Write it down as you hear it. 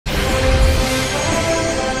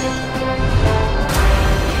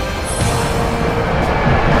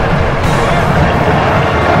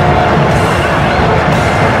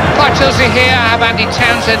quickly here. I have Andy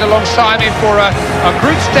Townsend alongside me for a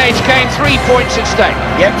group stage game, 3 points at stake.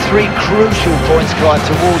 Yep, 3 crucial points, Clive,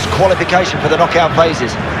 towards qualification for the knockout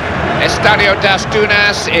phases. Estadio das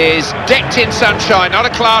Dunas is decked in sunshine, not a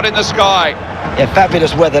cloud in the sky. Yeah,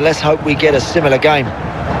 fabulous weather. Let's hope we get a similar game.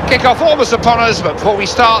 Kick-off almost upon us, but before we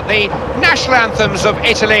start, the national anthems of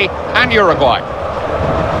Italy and Uruguay.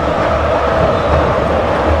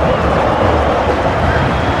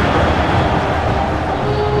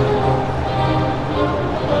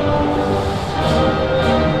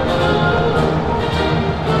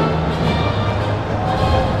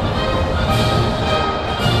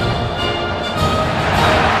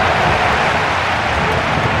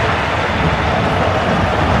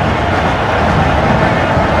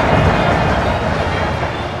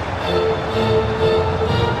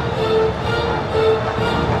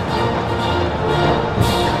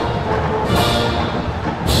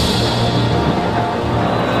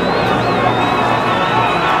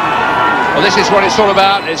 This is what it's all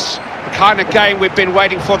about. It's the kind of game we've been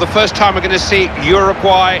waiting for. The first time we're going to see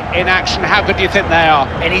Uruguay in action. How good do you think they are?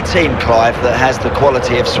 Any team, Clive, that has the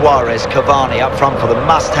quality of Suarez, Cavani up front for them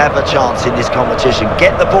must have a chance in this competition.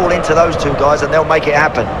 Get the ball into those two guys and they'll make it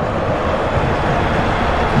happen.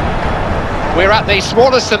 We're at the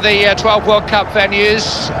smallest of the 12 World Cup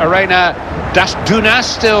venues. Arena das Dunas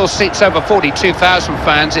still seats over 42,000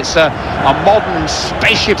 fans. It's a modern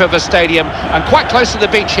spaceship of a stadium and quite close to the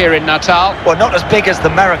beach here in Natal. Well, not as big as the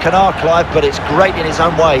Maracanã, Clive, but it's great in its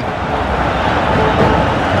own way.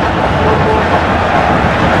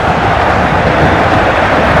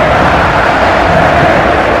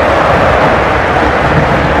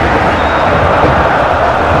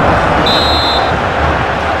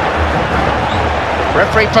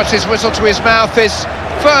 Referee puts his whistle to his mouth. His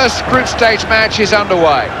first group stage match is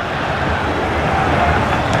underway.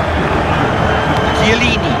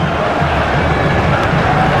 Chiellini.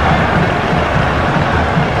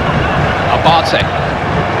 Abate.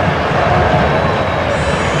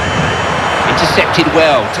 Intercepted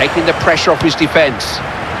well, taking the pressure off his defence.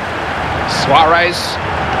 Suarez.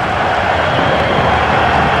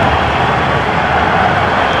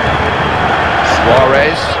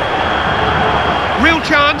 Suarez. Real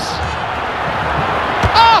chance.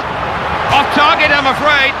 Off target, I'm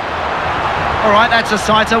afraid. All right, that's a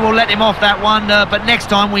sighter. We'll let him off that one, but next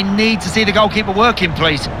time we need to see the goalkeeper working,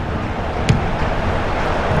 please.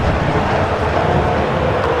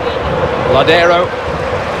 Ladero.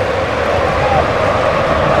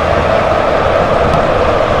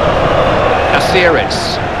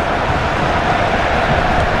 Caceres.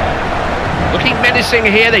 Looking menacing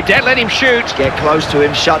here. They don't let him shoot. Get close to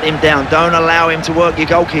him, shut him down. Don't allow him to work your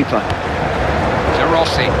goalkeeper. De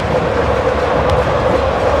Rossi.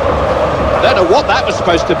 I don't know what that was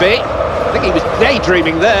supposed to be. I think he was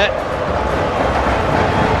daydreaming there.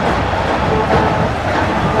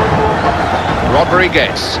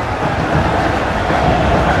 Rodriguez.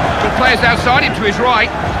 Good players outside him to his right.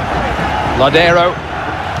 Ladero.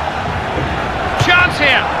 Chance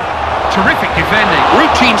here. Terrific defending.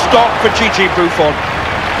 Routine stop for Gigi Buffon.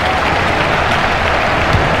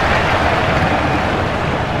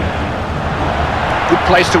 Good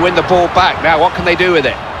place to win the ball back. Now, what can they do with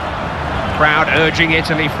it? Crowd urging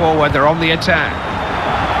Italy forward. They're on the attack.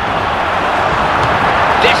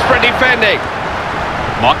 Desperate defending.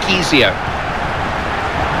 Marchisio.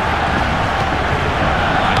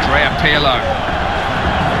 Andrea Pirlo.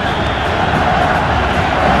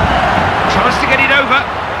 Chance to get it over.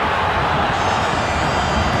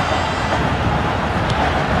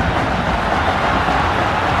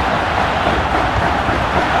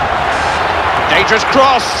 Dangerous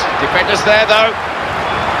cross. Defenders there, though.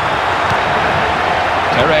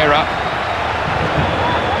 Herrera.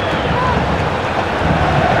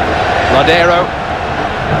 Ladero.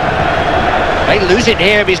 They lose it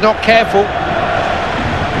here if he's not careful.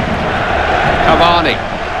 Cavani.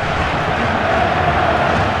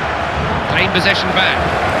 Claim possession back.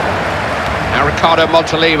 Now Ricardo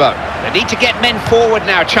Montolivo. They need to get men forward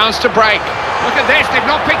now. Chance to break. Look at this. They've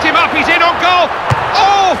not picked him up. He's in on goal.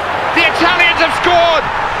 Oh! The Italians have scored!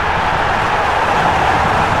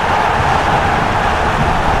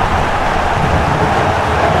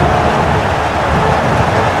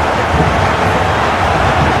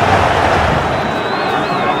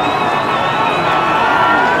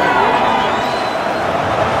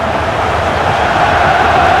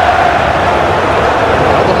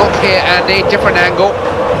 Another look here, Andy, different angle.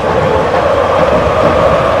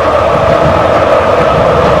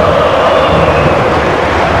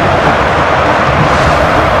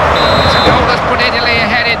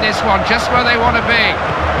 Just where they want to be.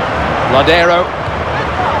 Ladero.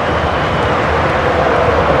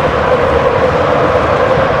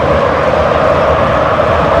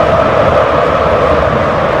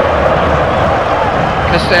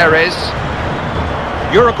 Caceres.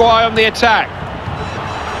 Uruguay on the attack.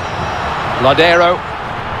 Ladero.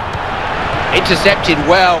 Intercepted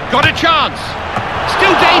well. Got a chance.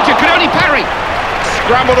 Still danger, could only parry.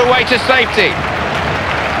 Scrambled away to safety.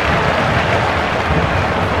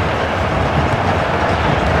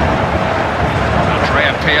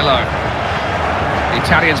 Pirlo. The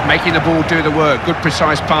Italians making the ball do the work. Good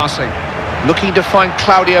precise passing. Looking to find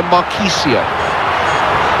Claudio Marchisio.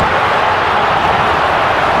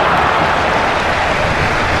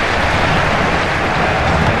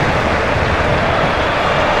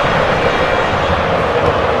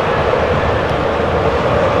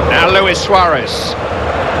 Now Luis Suarez.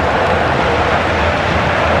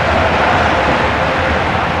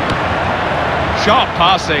 Sharp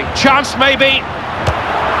passing. Chance maybe.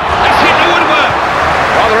 Let's hit the woodwork.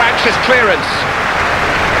 Rather anxious clearance.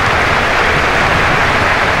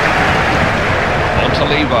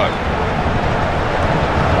 Montolivo.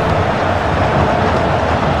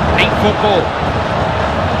 Deep football.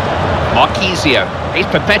 Marchisio. His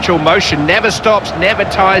perpetual motion never stops, never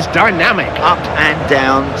tires, dynamic. Up and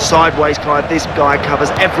down, sideways, Clive. This guy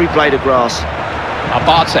covers every blade of grass.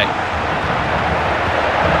 Abate.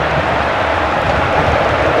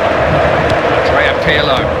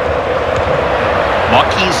 Pirlo.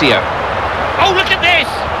 Marchisio. Oh, look at this!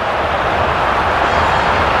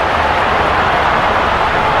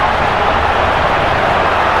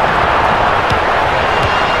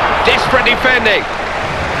 Desperate defending.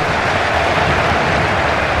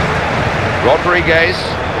 Rodriguez.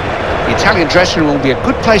 The Italian dressing room will be a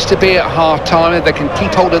good place to be at half-time if they can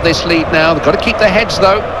keep hold of this lead now. They've got to keep their heads,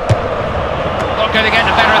 though. Not going to get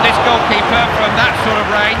the better of this goalkeeper from that sort of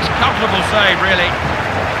range. Comfortable save, really.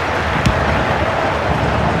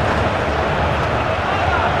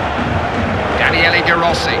 Daniele De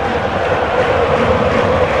Rossi.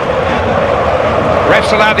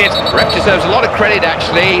 Ref's allowed it. Ref deserves a lot of credit,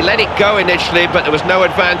 actually. He let it go initially, but there was no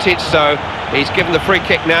advantage, so he's given the free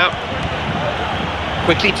kick now.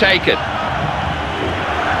 Quickly taken.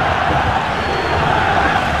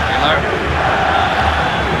 Pirlo.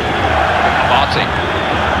 Abate.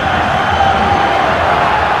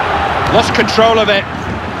 Lost control of it.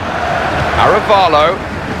 Aravalo.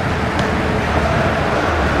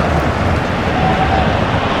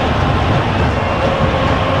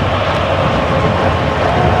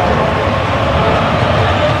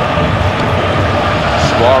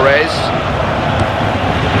 Suarez.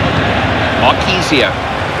 Marchisio.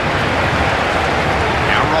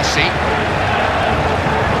 Now Rossi.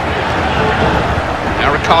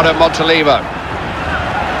 Now Ricardo Montolivo.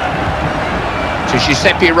 To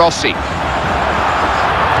Giuseppe Rossi.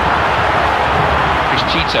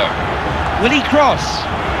 Criscito. Will he cross?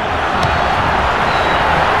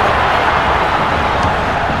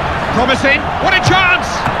 Promising. What a chance!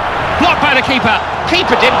 Blocked by the keeper.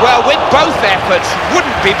 Keeper did well with both efforts.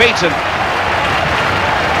 Wouldn't be beaten.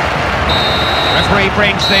 Referee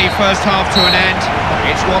brings the first half to an end.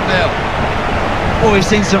 It's 1-0. Well, we've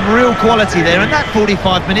seen some real quality there, and that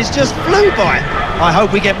 45 minutes just flew by. I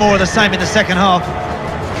hope we get more of the same in the second half.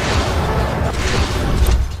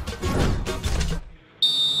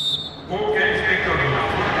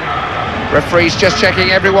 Referee's just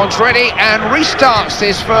checking everyone's ready and restarts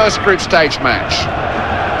this first group stage match.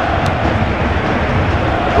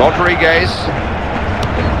 Rodriguez.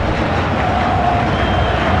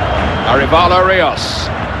 Arevalo Rios.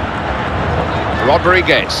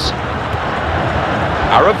 Rodriguez.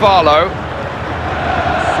 Arevalo.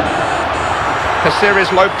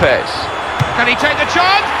 Caceres Lopez. Can he take the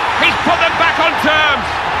chance? He's put them back on terms.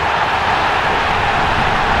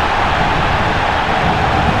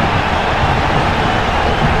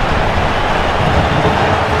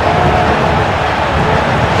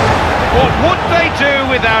 What would they do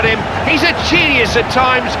without him? He's a genius at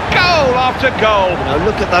times, goal after goal. You know,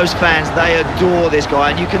 look at those fans, they adore this guy,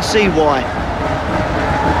 and you can see why.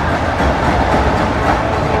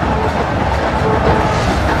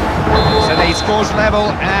 So the score's level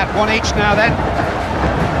at 1 each now then.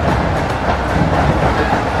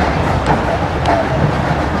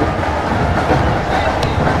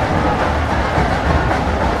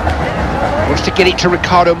 Wants to get it to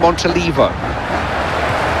Ricardo Montolivo.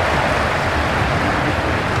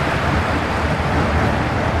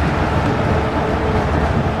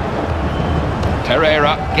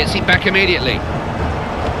 Pereira gets it back immediately.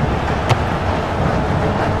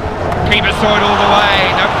 Keeper saw it all the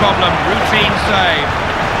way, no problem, routine save.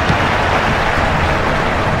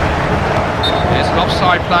 There's an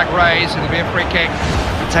offside flag raised, it'll be a free kick.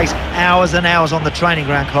 It takes hours and hours on the training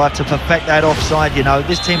ground, Clive, to perfect that offside, you know.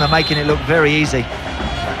 This team are making it look very easy.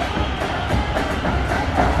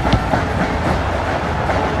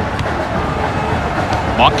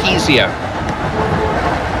 Marquisio.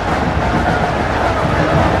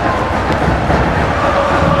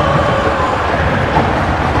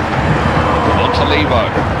 Montalivo.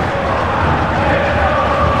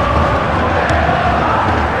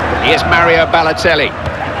 Here's Mario Balotelli.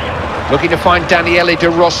 Looking to find Daniele De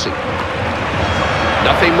Rossi.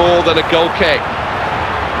 Nothing more than a goal kick.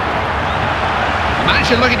 The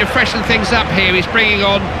manager looking to freshen things up here. He's bringing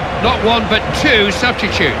on not one but two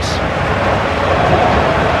substitutes.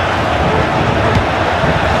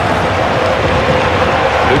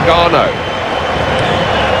 Lugano.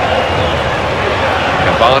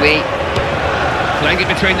 Cavani. Playing it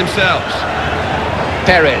between themselves.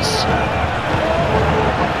 Perez.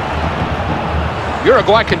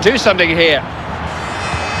 Uruguay can do something here.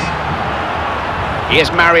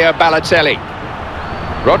 Here's Mario Balotelli.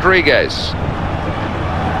 Rodriguez.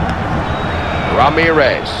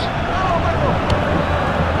 Ramirez.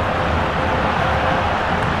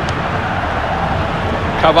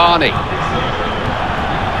 Cavani.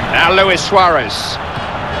 Now Luis Suarez.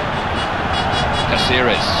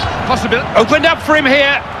 Caceres. Possible. Opened up for him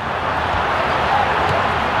here.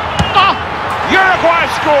 Oh! Uruguay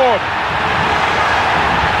scored!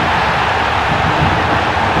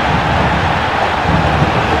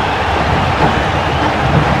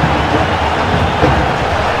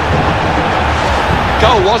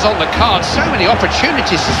 Goal was on the card, so many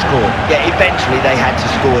opportunities to score. Yeah, eventually they had to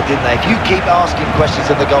score, didn't they? If you keep asking questions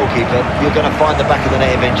of the goalkeeper, you're going to find the back of the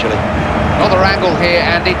net eventually. Another angle here,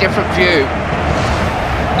 Andy, different view.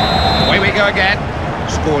 Away we go again.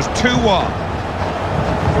 Scores 2-1.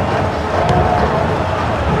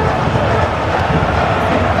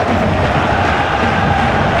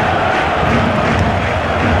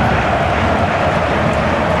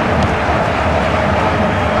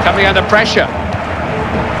 Coming under pressure.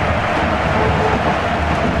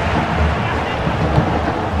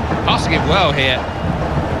 Passing it well here.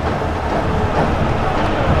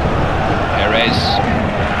 Perez.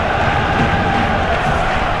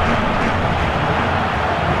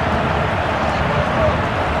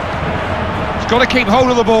 He's got to keep hold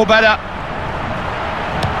of the ball better.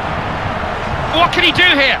 What can he do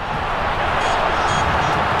here?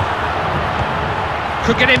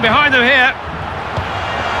 Could get in behind them here.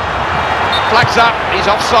 Flags up, he's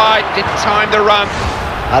offside, didn't time the run.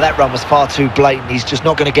 That run was far too blatant. He's just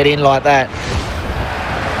not going to get in like that.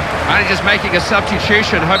 Manager's making a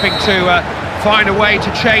substitution, hoping to find a way to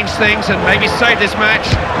change things and maybe save this match.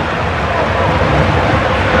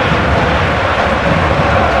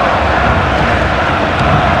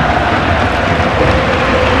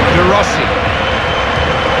 De Rossi.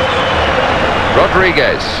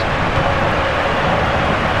 Rodriguez.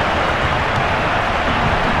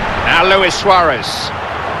 Now Luis Suarez.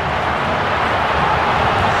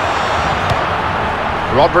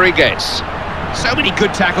 Rodriguez. So many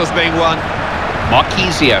good tackles being won.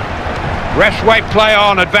 Marquisio. Refs wait play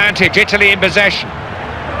on, advantage, Italy in possession.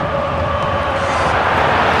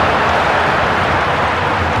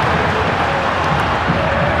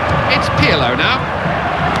 It's Pirlo now.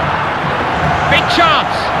 Big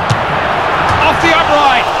chance. Off the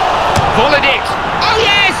upright. Volleyed it. Oh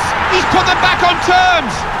yes! He's put them back on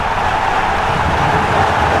terms.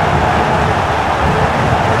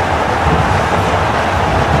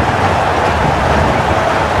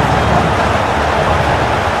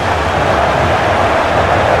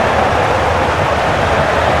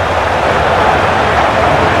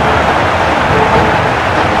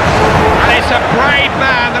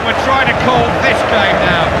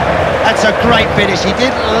 That's a great finish. He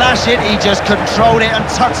didn't lash it, he just controlled it and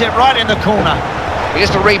tucked it right in the corner.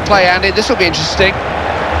 Here's the replay, Andy. This will be interesting.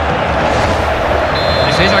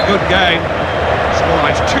 This is a good game.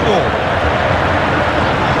 Scoreline's 2-2.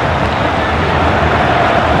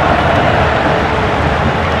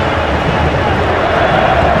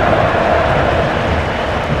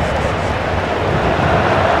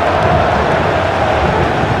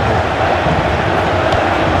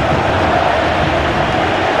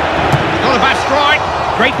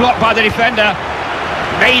 Great block by the defender.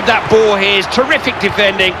 Made that ball his. Terrific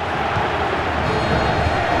defending.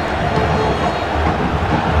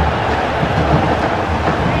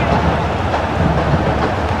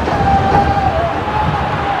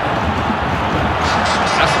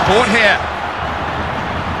 A support here.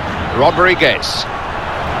 Rodriguez.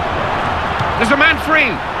 There's a man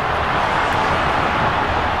free.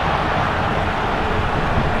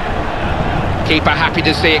 Keeper happy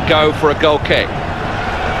to see it go for a goal kick.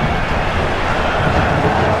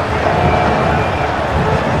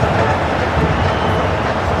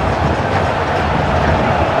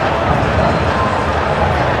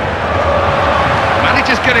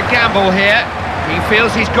 gamble here. He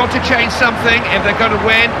feels he's got to change something if they're going to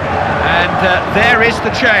win, and there is the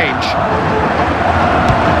change.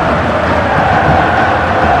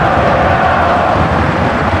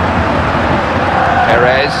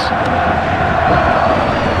 Perez.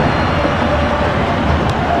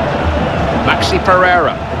 Maxi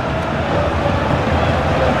Pereira.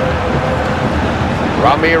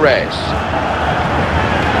 Ramirez.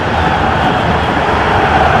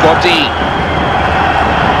 Godin.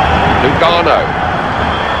 Lugano.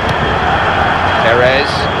 Perez.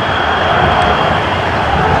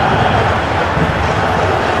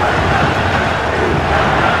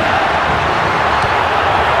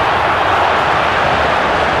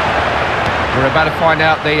 We're about to find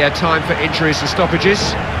out the time for injuries and stoppages.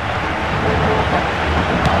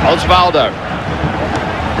 Osvaldo.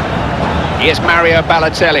 Here's Mario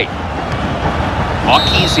Balotelli.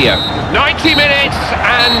 Marquisio. 90 minutes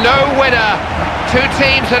and no winner. Two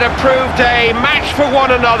teams that have proved a match for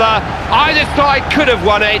one another. Either side could have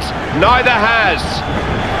won it, neither has.